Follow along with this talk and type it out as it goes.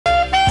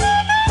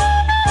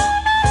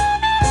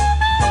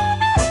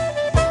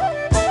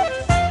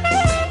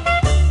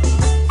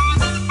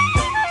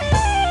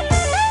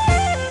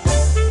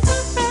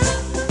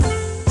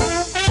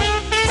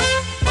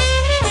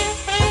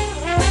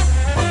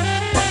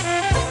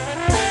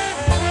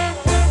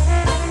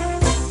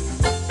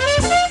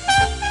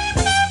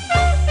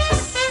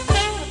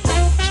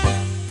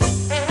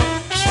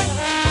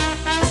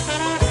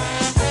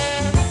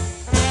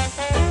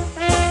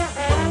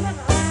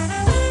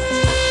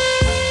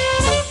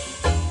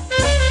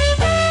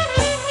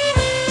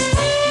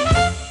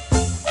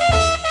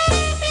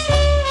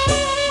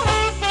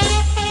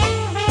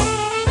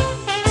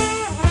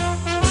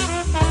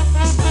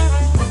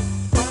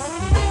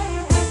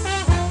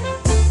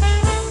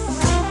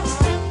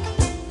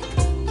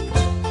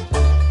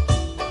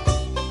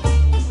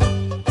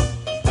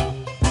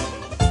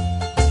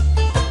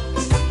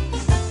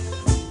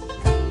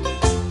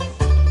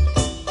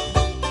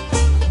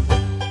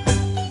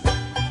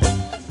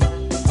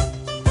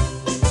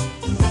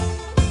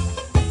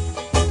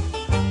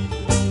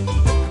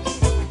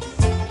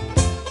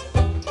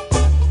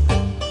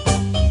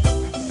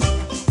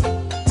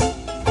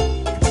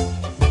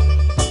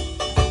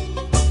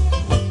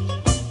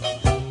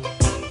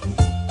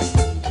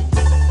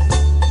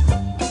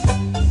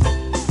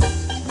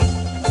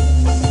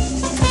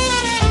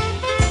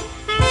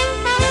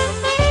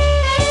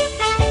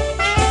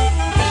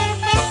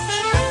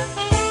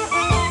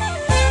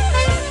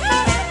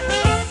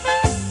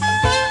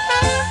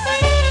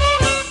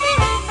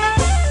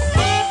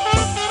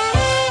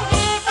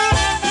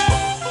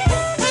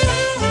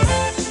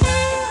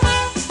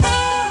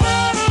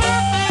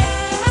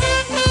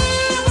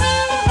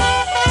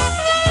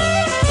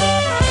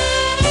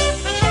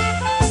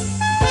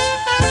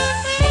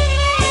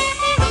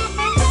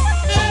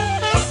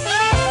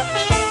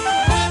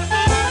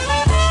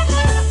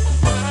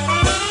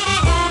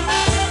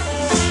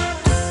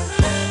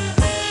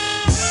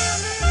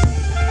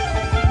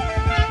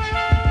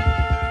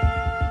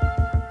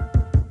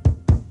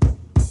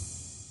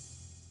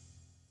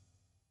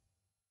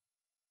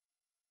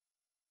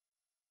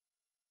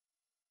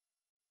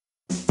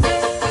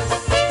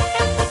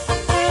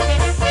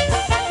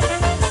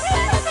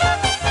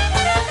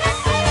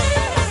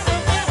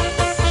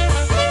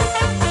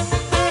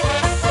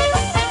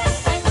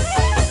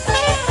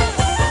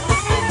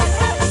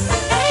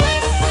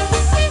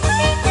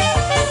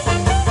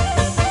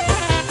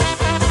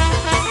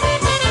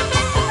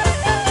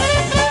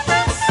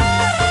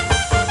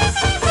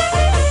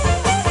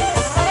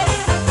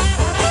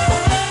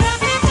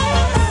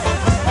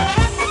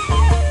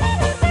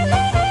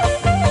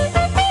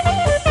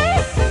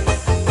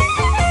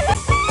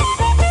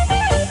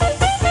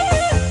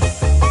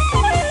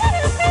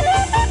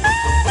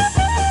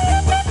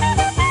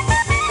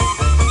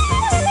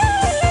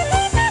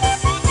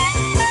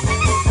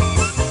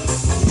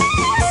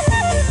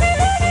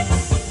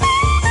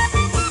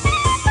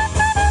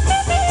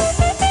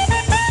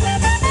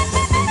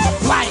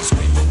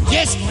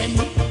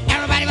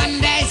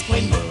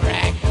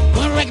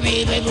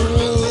me, baby,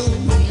 rule.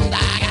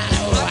 I got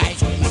no ice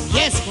cream.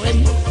 Yes,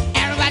 cream.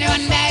 Everybody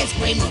one day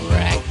scream,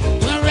 wreck.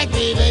 Don't wreck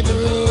me, baby,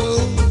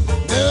 rule.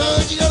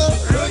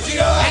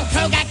 And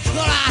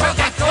Coca-Cola.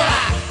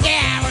 Coca-Cola.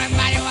 Yeah,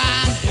 everybody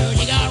wants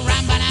to go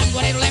rum, but I'm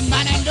going to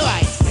lemon and do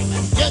ice cream.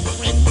 And just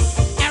scream.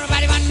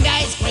 Everybody one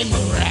day scream,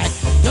 wreck.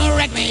 Don't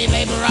wreck me,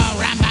 baby, roll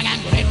rum, but I'm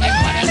going to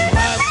lemon and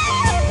do.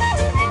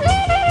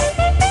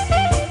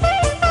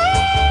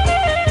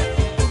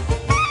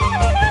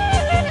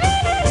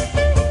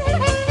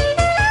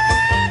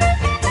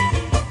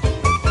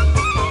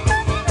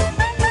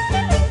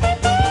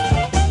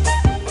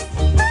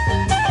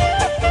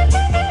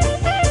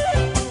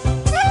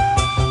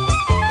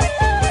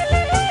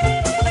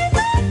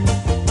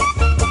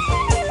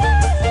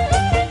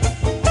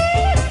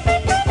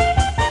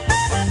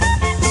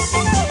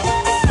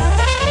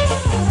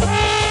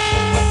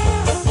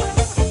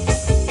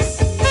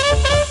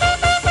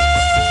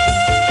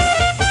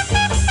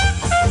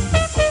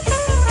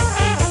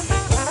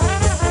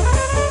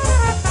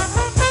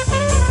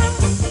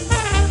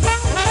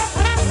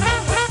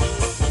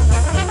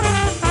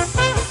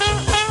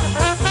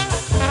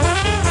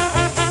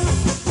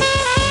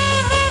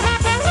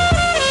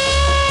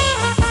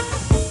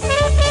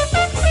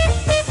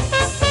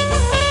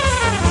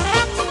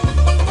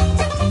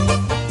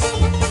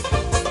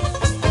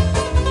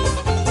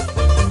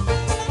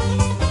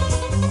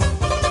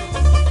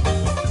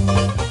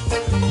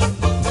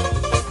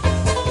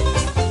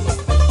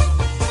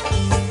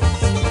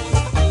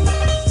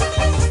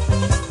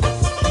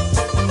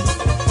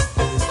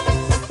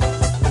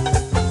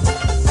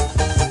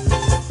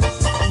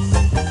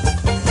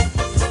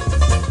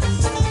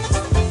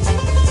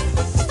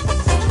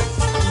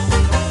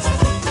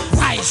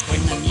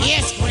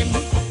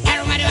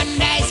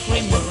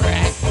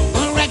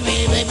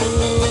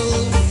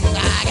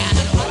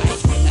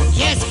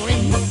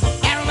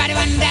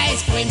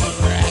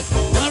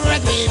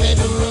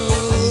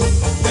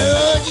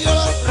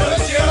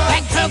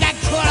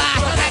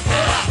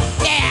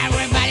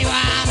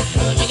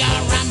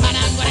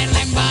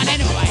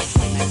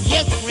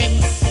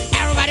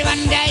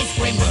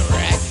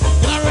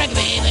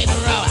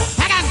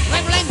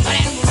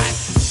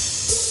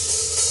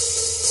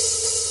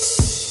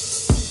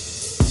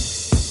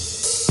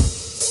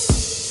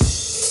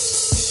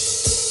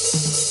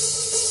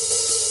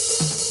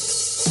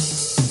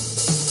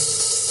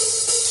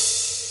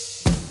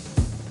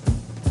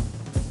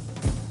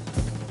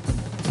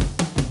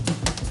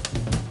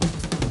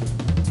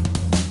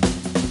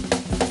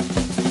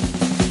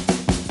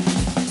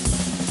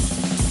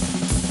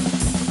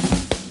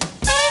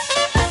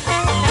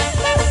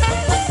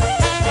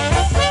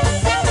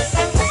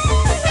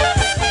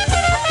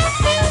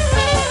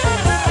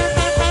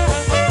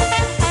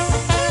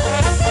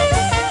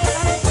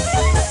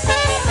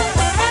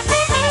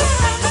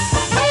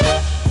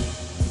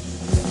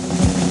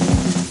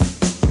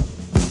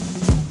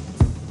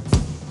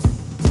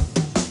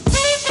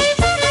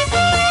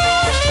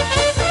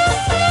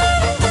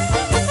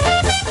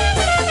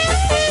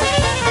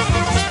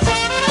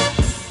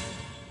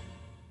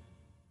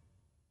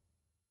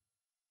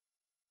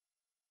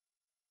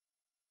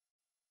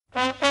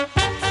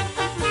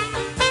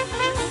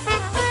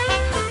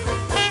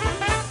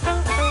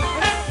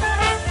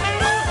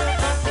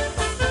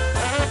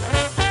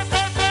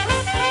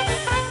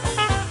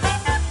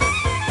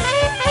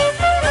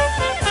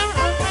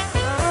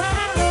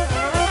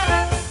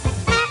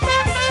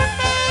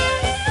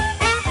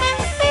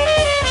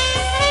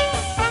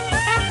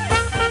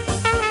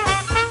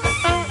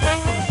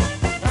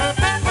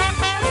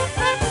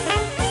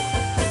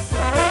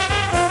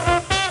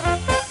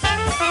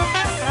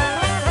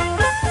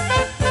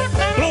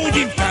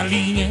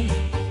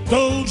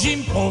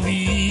 toužím po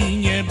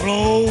víně,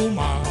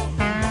 bloumám,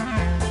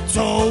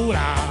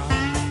 courám.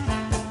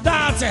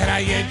 Dáce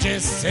hraje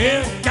jazz,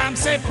 kam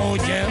se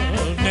poděl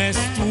dnes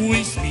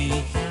tvůj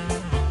smích,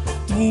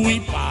 tvůj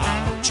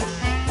pláč.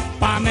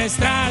 Pane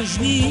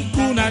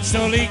strážníku, nač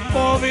tolik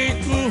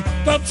povyku,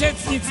 to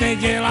přec nic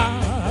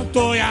nedělá,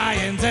 to já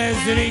jen ze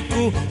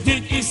zvyku.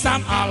 Vždyť i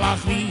sam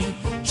Allah ví,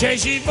 že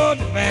život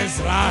bez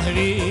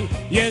lahví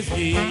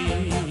jezdí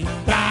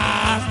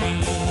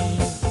prázdný.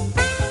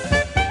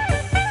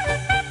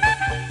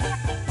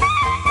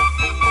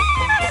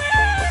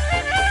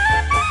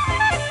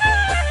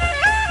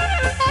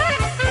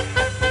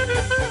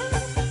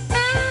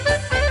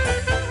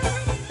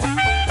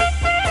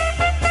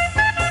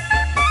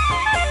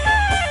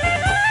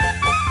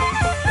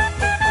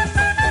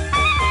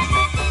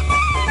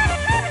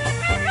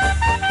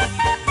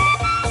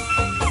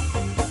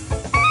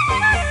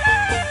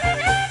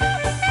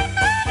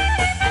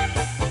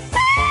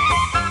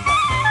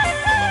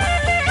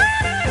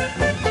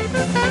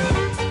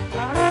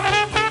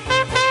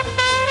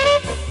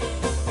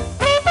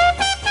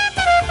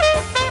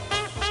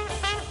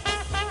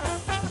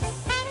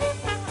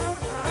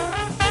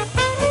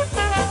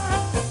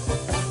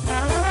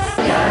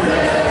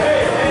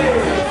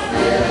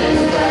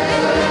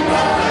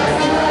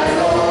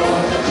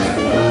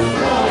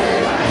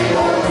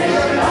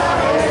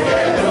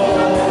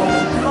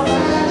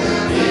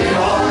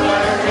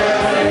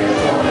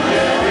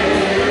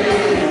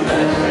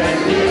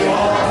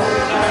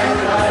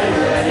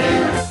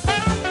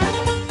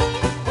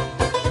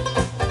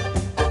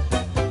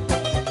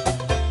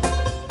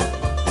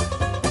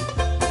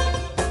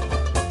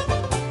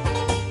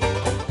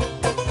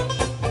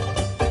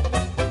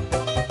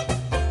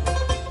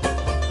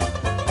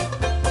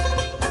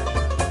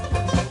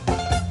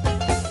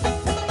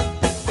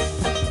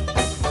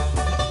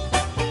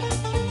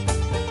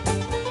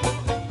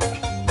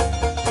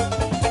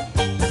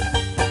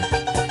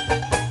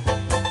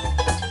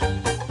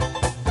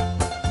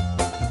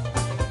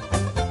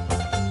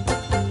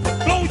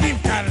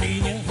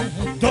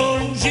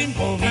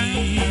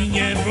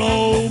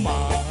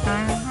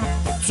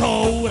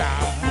 bourá.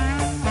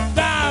 V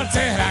dálce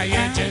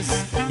hraje jazz,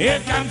 je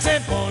kam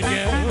se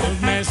poděl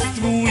dnes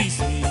tvůj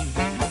smích,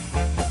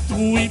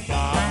 tvůj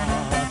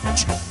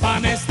pláč.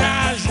 Pane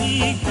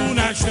strážníku,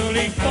 nač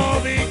tolik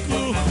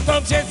povyku,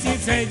 to přeci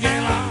se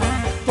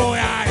dělá